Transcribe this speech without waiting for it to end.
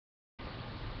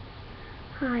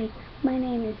Hi, my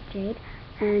name is Jade,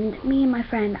 and me and my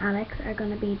friend Alex are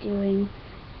going to be doing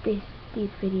these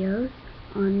videos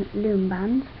on loom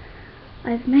bands.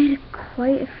 I've made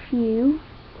quite a few.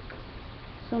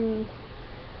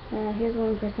 Here's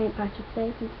one for St. Patrick's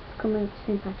Day, since it's coming up to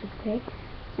St. Patrick's Day,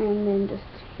 and then just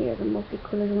here's a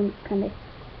multicolored one, kind of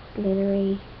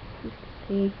glittery, you can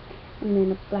see, and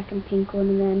then a black and pink one,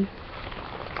 and then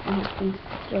I have some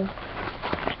stuff.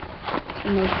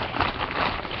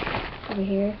 Over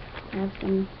here I have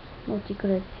some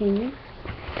multicolored pins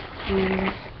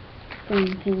and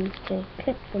some pins to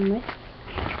clip them with,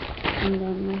 and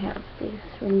then I have this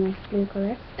really nice blue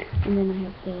colour, and then I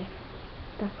have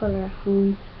that colour at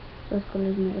home, those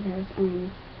colours in the house,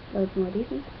 and loads more of these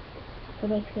ones. So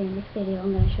basically in this video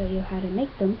I'm going to show you how to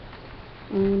make them,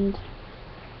 and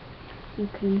you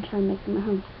can try and make them at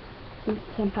home. Since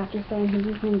St. Patrick's Day,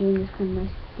 I'm doing this kind of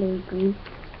nice bluey green,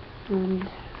 and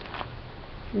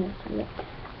yeah, that's really it.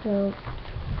 So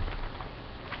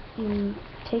you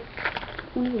take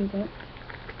one of these out,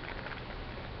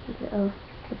 these little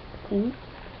clip things.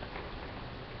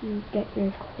 You get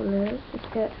your colours,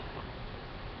 just get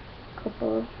a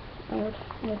couple out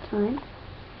at a time.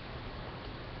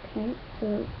 Okay,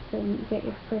 so then you get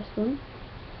your first one,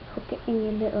 hook it in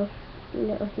your little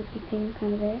hoopy thing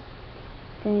kind of there.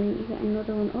 Then you get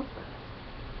another one up,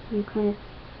 you kind of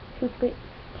hoop it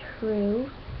through,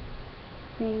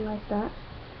 thing like that,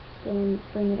 then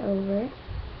bring it over,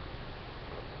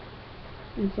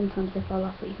 and sometimes they fall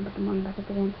off, but you can put them on back up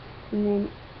again, and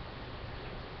then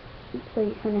so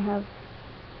you kind of have,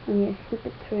 when you hoop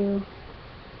it through,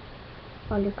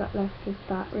 all you've got left is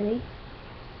that, really,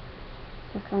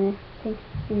 that kind of thing.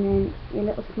 And then your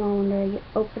little small one there, you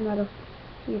open that up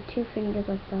with your two fingers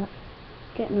like that,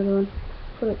 get another one,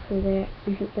 put it through there,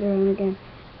 and hoop it around again,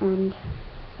 and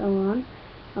so on.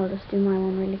 I'll just do my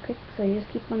one really quick, so you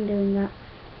just keep on doing that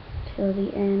till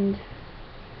the end.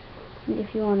 And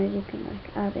if you wanted, you can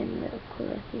like add in a little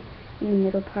colour in the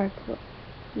middle part, but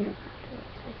you don't have to,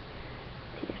 obviously.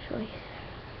 It's your choice.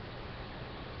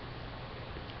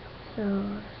 So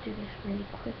let's do this really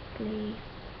quickly.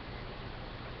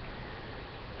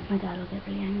 My dad will get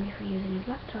really angry for using his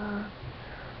laptop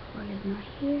while he's not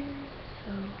here,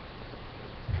 so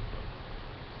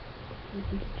I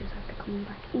think you just have to come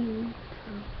back in.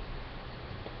 So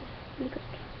really good.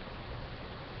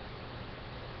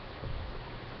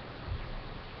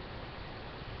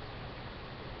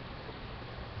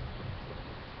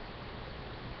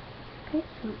 Okay,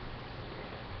 so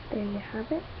there you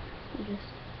have it. You just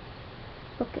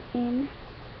hook it in.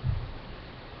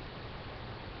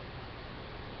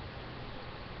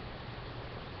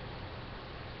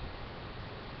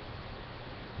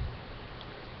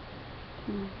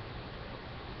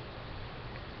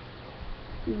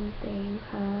 And there you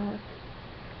have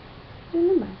your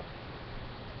loom band.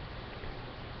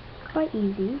 Quite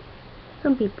easy.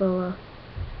 Some people will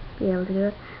be able to do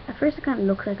it. At first it kind of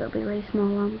looks like it'll be a really small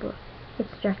one, but it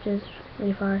stretches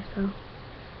really far, so you'll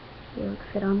be able to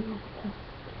fit on there. So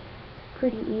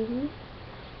pretty easy.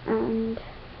 And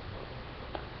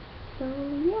so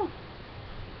yeah,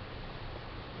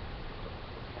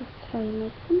 that's how you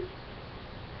make them.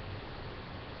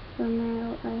 So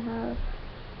now I have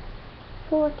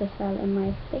 4 to sell in my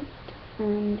estate,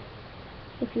 and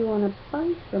if you want to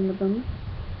buy some of them,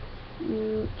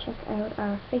 you check out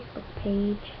our Facebook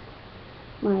page.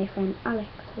 My friend Alex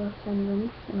will send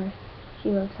them, or she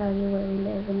will tell you where we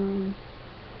live and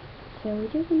so we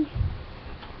do them.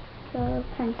 So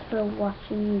thanks for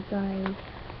watching, you guys.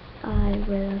 I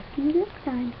will see you next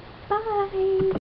time. Bye!